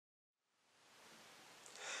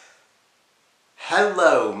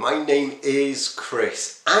Hello, my name is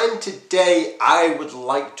Chris, and today I would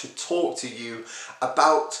like to talk to you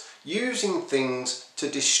about using things to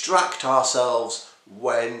distract ourselves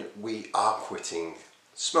when we are quitting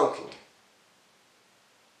smoking.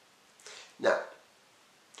 Now,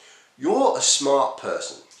 you're a smart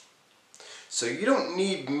person, so you don't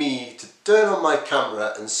need me to turn on my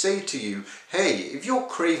camera and say to you, hey, if you're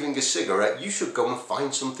craving a cigarette, you should go and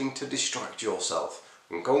find something to distract yourself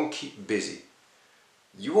and go and keep busy.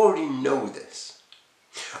 You already know this.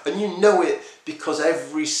 And you know it because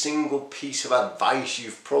every single piece of advice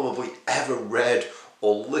you've probably ever read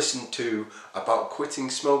or listened to about quitting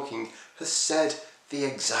smoking has said the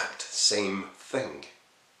exact same thing.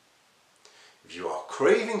 If you are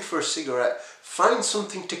craving for a cigarette, find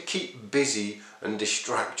something to keep busy and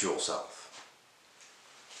distract yourself.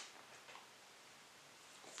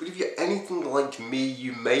 But if you're anything like me,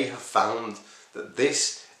 you may have found that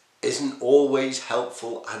this isn't always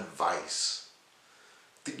helpful advice.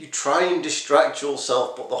 That you try and distract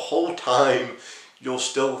yourself, but the whole time you're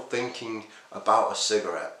still thinking about a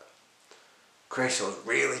cigarette. Chris, I was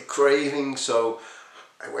really craving, so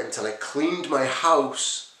I went and I cleaned my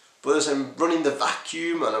house, but as I'm running the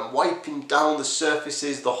vacuum and I'm wiping down the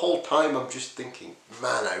surfaces, the whole time I'm just thinking,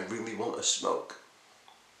 man, I really want to smoke.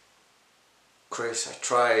 Chris, I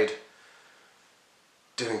tried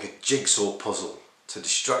doing a jigsaw puzzle to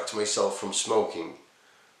distract myself from smoking,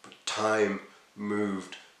 but time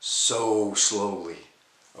moved so slowly,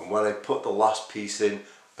 and when I put the last piece in,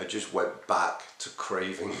 I just went back to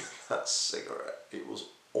craving that cigarette. It was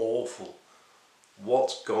awful.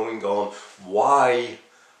 What's going on? Why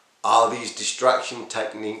are these distraction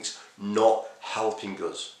techniques not helping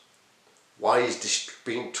us? Why is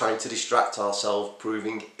trying to distract ourselves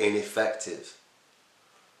proving ineffective?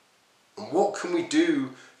 And what can we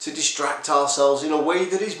do to distract ourselves in a way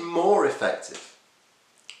that is more effective?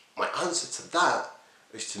 My answer to that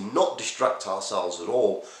is to not distract ourselves at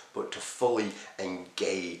all, but to fully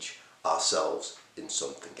engage ourselves in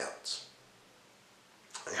something else.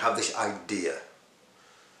 I have this idea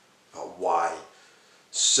about why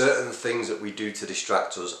certain things that we do to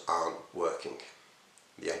distract us aren't working.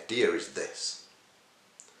 The idea is this: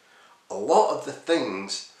 a lot of the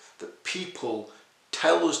things that people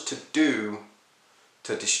tell us to do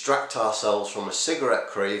to distract ourselves from a cigarette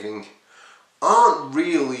craving aren't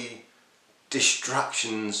really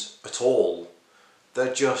distractions at all.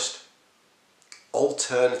 They're just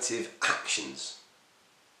alternative actions.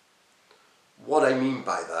 What I mean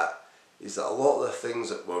by that is that a lot of the things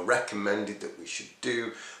that were recommended that we should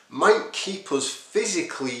do might keep us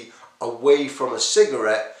physically away from a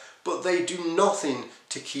cigarette, but they do nothing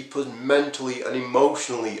to keep us mentally and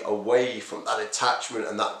emotionally away from that attachment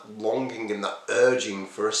and that longing and that urging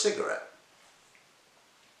for a cigarette.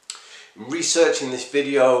 In researching this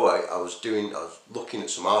video, I was looking at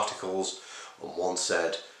some articles, and one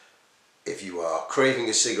said, if you are craving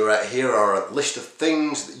a cigarette, here are a list of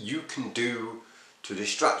things that you can do to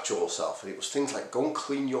distract yourself. And it was things like go and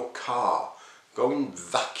clean your car, go and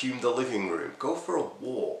vacuum the living room, go for a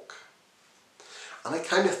walk. And I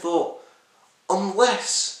kind of thought,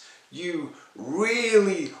 unless you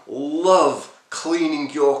really love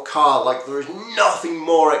cleaning your car, like there is nothing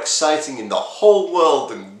more exciting in the whole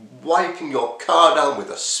world than wiping your car down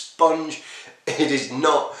with a sponge, it is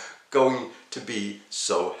not going to be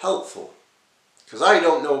so helpful. Because I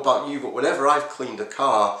don't know about you, but whenever I've cleaned a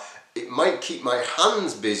car, it might keep my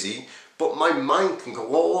hands busy, but my mind can go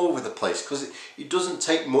all over the place because it doesn't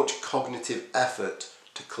take much cognitive effort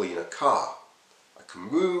to clean a car. I can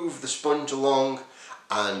move the sponge along,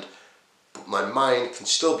 but my mind can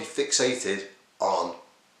still be fixated on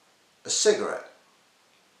a cigarette.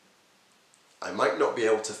 I might not be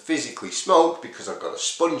able to physically smoke because I've got a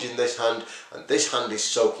sponge in this hand and this hand is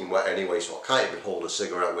soaking wet anyway, so I can't even hold a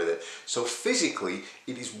cigarette with it. So physically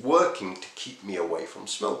it is working to keep me away from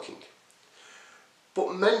smoking.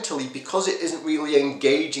 But mentally, because it isn't really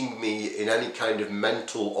engaging me in any kind of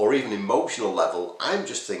mental or even emotional level, I'm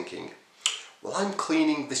just thinking, well, I'm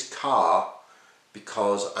cleaning this car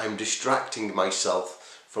because I'm distracting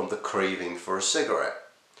myself from the craving for a cigarette.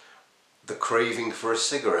 The craving for a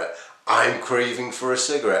cigarette. I'm craving for a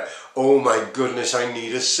cigarette. Oh my goodness, I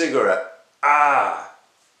need a cigarette.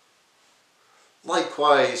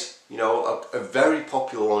 Likewise, a very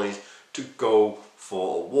popular one is to go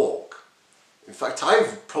for a walk. In fact,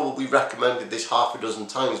 I've probably recommended this half a dozen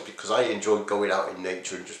times because I enjoy going out in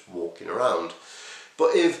nature and just walking around.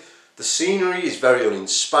 But if the scenery is very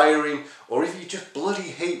uninspiring, or if you just bloody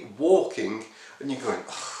hate walking and you're going,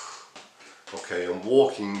 oh, okay, I'm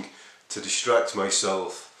walking to distract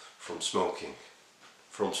myself from smoking.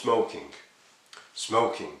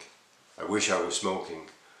 Smoking. I wish I was smoking.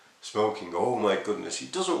 Smoking, oh my goodness,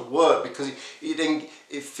 it doesn't work because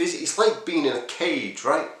it's like being in a cage,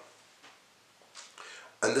 right?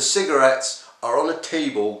 And the cigarettes are on a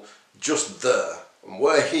table just there, and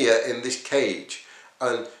we're here in this cage.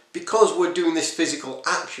 And because we're doing this physical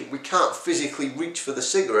action, we can't physically reach for the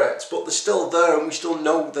cigarettes, but they're still there and we still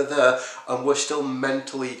know they're there, and we're still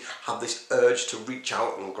mentally have this urge to reach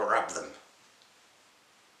out and grab them.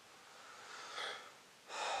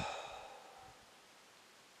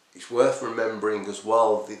 It's worth remembering as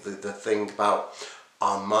well the thing about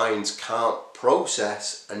our minds can't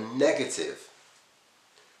process a negative.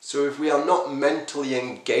 So if we are not mentally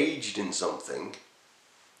engaged in something,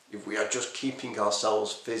 if we are just keeping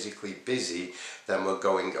ourselves physically busy, then we're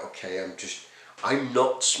going, okay, I'm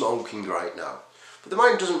not smoking right now. But the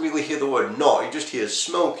mind doesn't really hear the word not, it just hears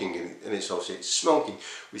smoking, and it associates smoking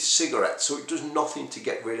with cigarettes. So it does nothing to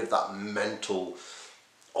get rid of that mental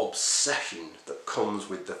obsession that comes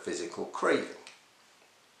with the physical craving.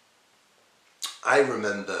 I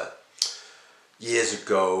remember years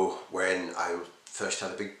ago when I first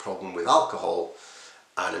had a big problem with alcohol,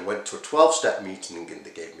 and I went to a 12-step meeting and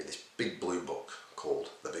they gave me this big blue book called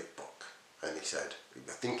The Big Book, and they said, if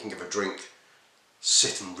you're thinking of a drink,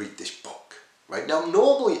 sit and read this book. Right now,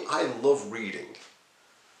 normally I love reading,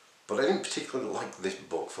 but I didn't particularly like this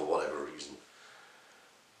book for whatever reason.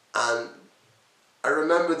 And I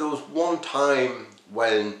remember there was one time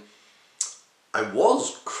when I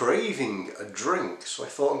was craving a drink, so I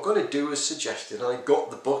thought I'm going to do as suggested, and I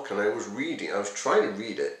got the book and I was reading, I was trying to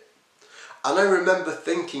read it. And I remember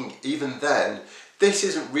thinking even then, this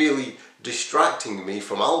isn't really distracting me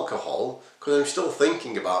from alcohol, because I'm still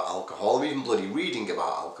thinking about alcohol, I'm even bloody reading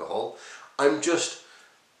about alcohol. I'm just,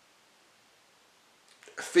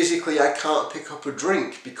 physically I can't pick up a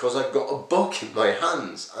drink because I've got a book in my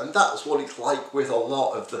hands. And that's what it's like with a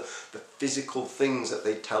lot of the physical things that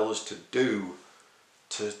they tell us to do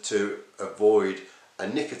to avoid a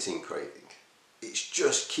nicotine craving. It's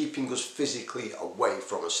just keeping us physically away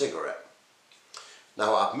from a cigarette.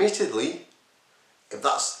 Now, admittedly, if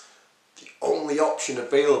that's the only option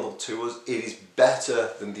available to us, it is better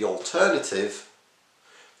than the alternative,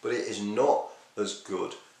 but it is not as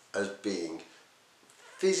good as being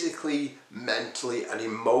physically, mentally, and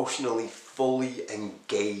emotionally fully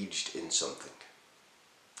engaged in something.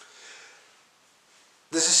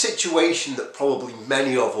 There's a situation that probably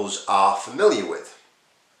many of us are familiar with.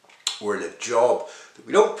 We're in a job that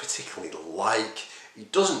we don't particularly like.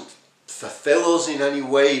 It doesn't fulfill us in any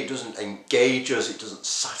way, it doesn't engage us, it doesn't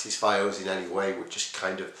satisfy us in any way. We're just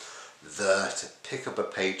kind of there to pick up a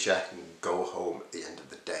paycheck and go home at the end of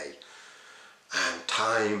the day. And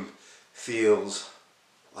time feels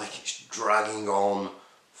like it's dragging on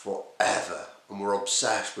forever, and we're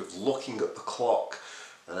obsessed with looking at the clock,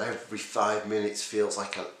 and every 5 minutes feels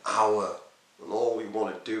like an hour, and all we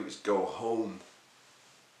want to do is go home.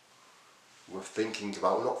 We're not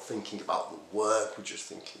thinking about the work, we're just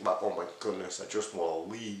thinking about, oh my goodness, I just want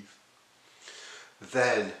to leave.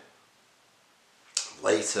 Then,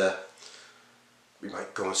 later, we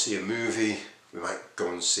might go and see a movie, we might go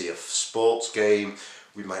and see a sports game,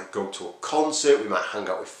 we might go to a concert, we might hang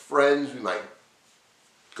out with friends, we might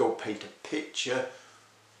go paint a picture,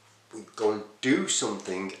 we go and do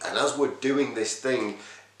something, and as we're doing this thing,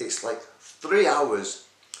 it's like 3 hours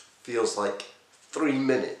feels like 3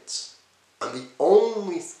 minutes. And the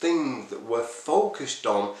only thing that we're focused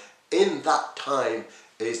on in that time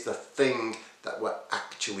is the thing that we're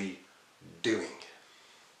actually doing.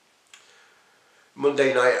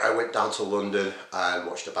 Monday night I went down to London and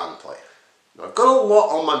watched a band play. Now, I've got a lot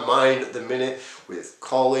on my mind at the minute with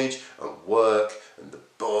college and work and the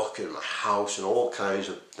book and my house and all kinds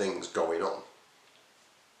of things going on.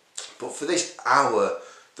 But for this hour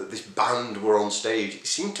that this band were on stage, it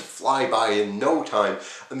seemed to fly by in no time,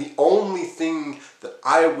 and the only thing that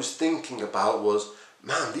I was thinking about was,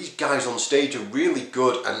 man, these guys on stage are really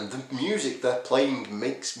good, and the music they're playing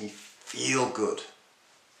makes me feel good.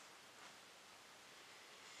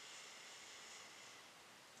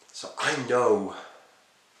 So I know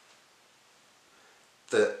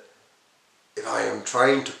that if I am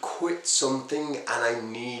trying to quit something and I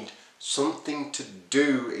need something to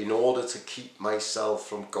do in order to keep myself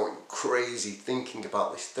from going crazy thinking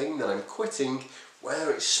about this thing that I'm quitting,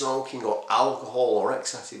 whether it's smoking or alcohol or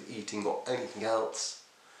excessive eating or anything else,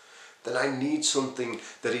 then I need something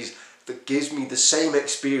that gives me the same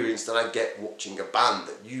experience that I get watching a band,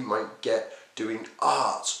 that you might get doing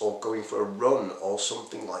arts or going for a run or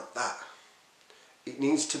something like that. It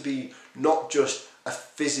needs to be not just a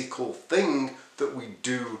physical thing that we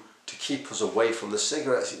do to keep us away from the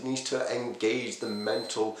cigarettes. It needs to engage the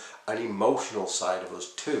mental and emotional side of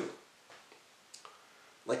us too.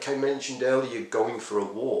 Like I mentioned earlier, going for a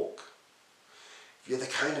walk. If you're the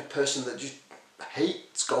kind of person that just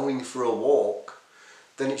hates going for a walk,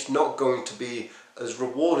 then it's not going to be as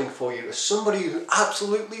rewarding for you as somebody who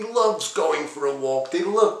absolutely loves going for a walk. They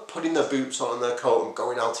love putting their boots on and their coat and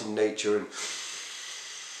going out in nature and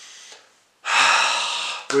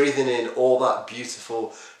breathing in all that beautiful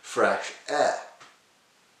fresh air.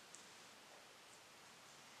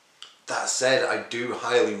 That said, I do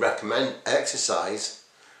highly recommend exercise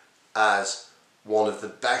as one of the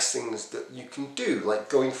best things that you can do, like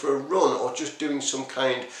going for a run or just doing some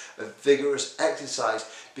kind of vigorous exercise,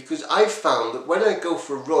 because I've found that when I go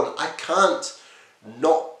for a run, I can't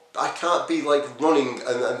be like running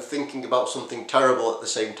and thinking about something terrible at the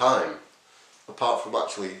same time, apart from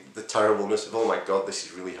actually the terribleness of, oh my god, this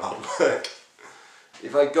is really hard work.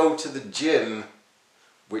 If I go to the gym,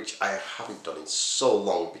 which I haven't done in so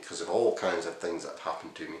long because of all kinds of things that have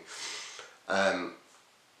happened to me,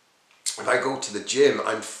 if I go to the gym,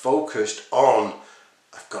 I'm focused on,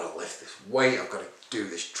 I've got to lift this weight, I've got to do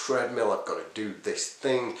this treadmill, I've got to do this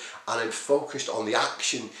thing, and I'm focused on the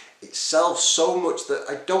action itself so much that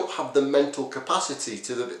I don't have the mental capacity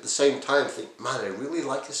to at the same time think, man, I really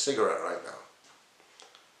like a cigarette right now.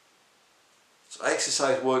 So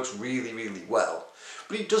exercise works really, really well,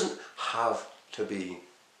 but it doesn't have to be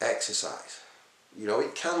exercise. You know,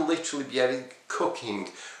 it can literally be anything: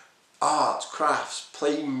 cooking, arts, crafts,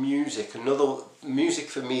 playing music. Music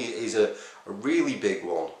for me is a really big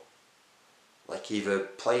one. Like either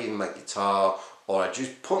playing my guitar, or I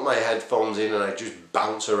just put my headphones in and I just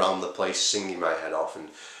bounce around the place singing my head off. And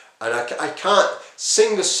I can't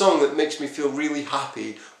sing a song that makes me feel really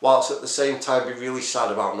happy whilst at the same time be really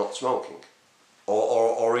sad about not smoking.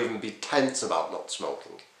 Or even be tense about not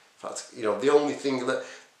smoking. In fact, you know, the only thing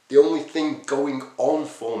going on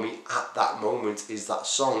for me at that moment is that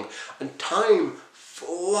song, and time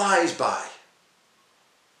flies by.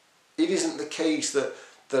 It isn't the case that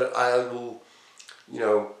I will, you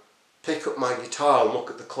know, pick up my guitar and look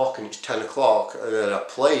at the clock and it's 10 o'clock and then I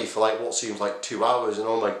play for like what seems like 2 hours and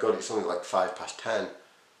oh my god, it's only like 10:05.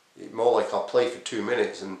 It's more like I'll play for 2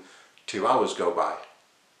 minutes and 2 hours go by.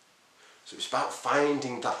 So it's about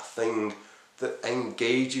finding that thing that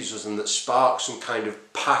engages us and that sparks some kind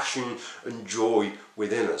of passion and joy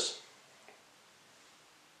within us.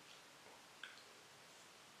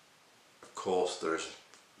 Of course, there's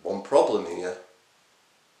one problem here.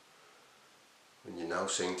 And you're now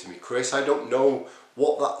saying to me, Chris, I don't know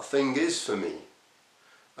what that thing is for me.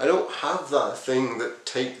 I don't have that thing that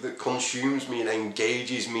consumes me and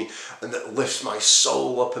engages me and that lifts my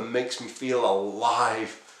soul up and makes me feel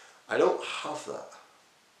alive. I don't have that.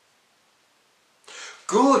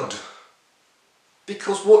 Good,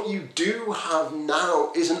 because what you do have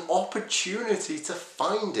now is an opportunity to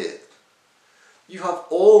find it. You have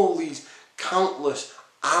all these countless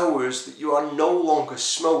hours that you are no longer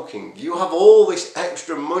smoking. You have all this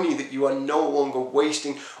extra money that you are no longer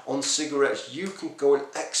wasting on cigarettes. You can go and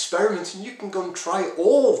experiment and you can go and try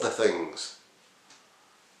all the things.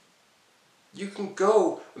 You can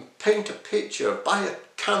go and paint a picture, buy a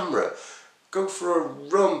camera, go for a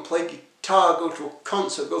run, play guitar, go to a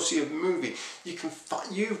concert, go see a movie.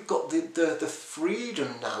 You've got the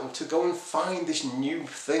freedom now to go and find this new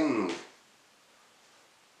thing.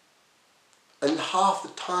 And half the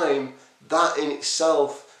time, that in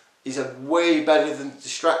itself is a way better than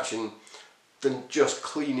distraction than just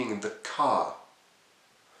cleaning the car.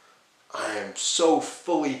 I am so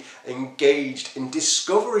fully engaged in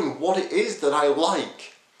discovering what it is that I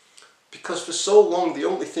like. Because for so long, the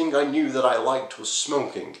only thing I knew that I liked was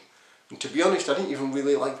smoking. And to be honest, I didn't even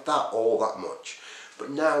really like that all that much. But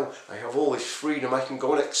now I have all this freedom. I can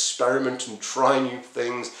go and experiment and try new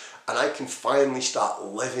things. And I can finally start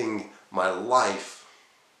living my life.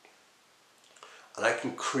 And I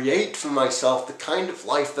can create for myself the kind of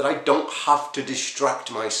life that I don't have to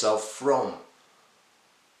distract myself from.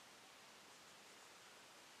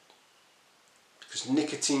 Because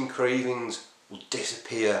nicotine cravings will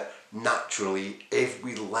disappear naturally if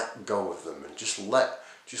we let go of them and just let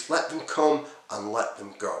them come and let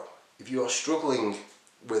them go. If you are struggling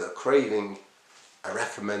with a craving, I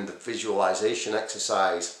recommend the visualization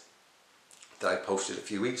exercise that I posted a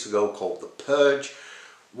few weeks ago called The Purge,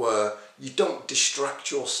 where you don't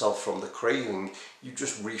distract yourself from the craving, you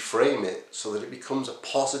just reframe it so that it becomes a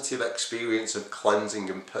positive experience of cleansing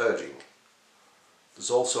and purging.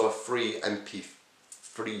 There's also a free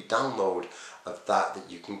MP3 download of that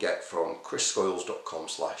you can get from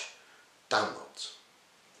chrisscoyles.com/downloads.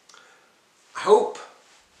 I hope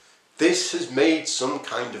this has made some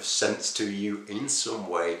kind of sense to you in some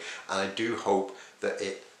way, and I do hope that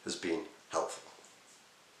it has been helpful.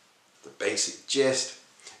 The basic gist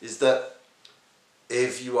is that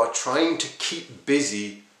if you are trying to keep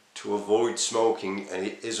busy to avoid smoking and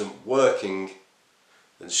it isn't working,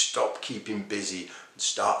 then stop keeping busy and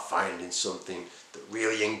start finding something that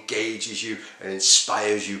really engages you and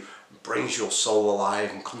inspires you, and brings your soul alive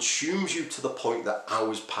and consumes you to the point that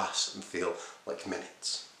hours pass and feel like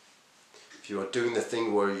minutes. If you are doing the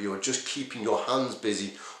thing where you're just keeping your hands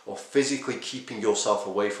busy or physically keeping yourself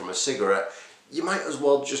away from a cigarette, you might as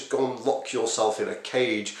well just go and lock yourself in a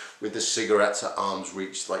cage with the cigarettes at arm's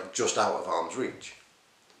reach, like just out of arm's reach.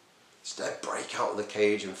 Instead, break out of the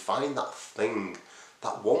cage and find that thing,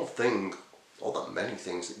 that one thing, or that many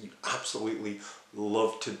things that you absolutely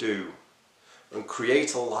love to do, and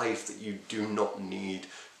create a life that you do not need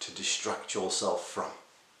to distract yourself from.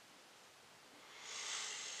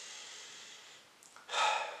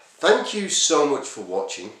 Thank you so much for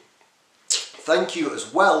watching. Thank you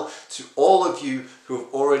as well to all of you who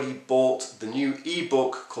have already bought the new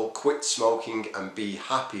ebook called Quit Smoking and Be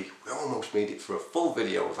Happy. We almost made it for a full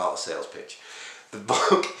video without a sales pitch. The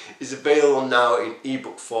book is available now in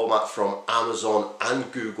ebook format from Amazon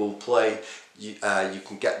and Google Play. You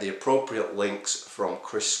can get the appropriate links from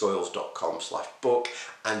chrisscoyles.com/book,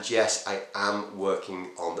 and yes, I am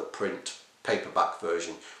working on the print paperback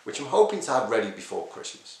version, which I'm hoping to have ready before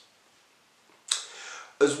Christmas.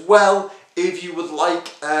 As well, if you would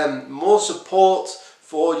like more support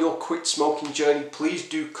for your quit smoking journey, please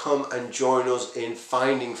do come and join us in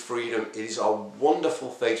Finding Freedom. It is a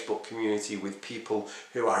wonderful Facebook community with people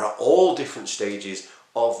who are at all different stages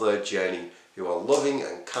of their journey, who are loving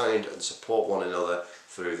and kind and support one another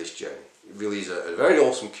through this journey. It really is a very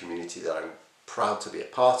awesome community that I'm proud to be a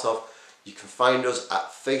part of. You can find us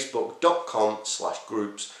at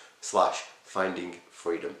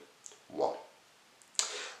facebook.com/groups/findingfreedom1.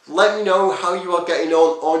 Let me know how you are getting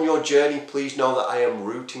on your journey. Please know that I am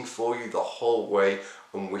rooting for you the whole way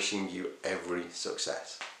and wishing you every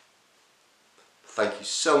success. Thank you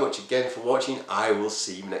so much again for watching. I will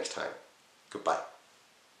see you next time. Goodbye.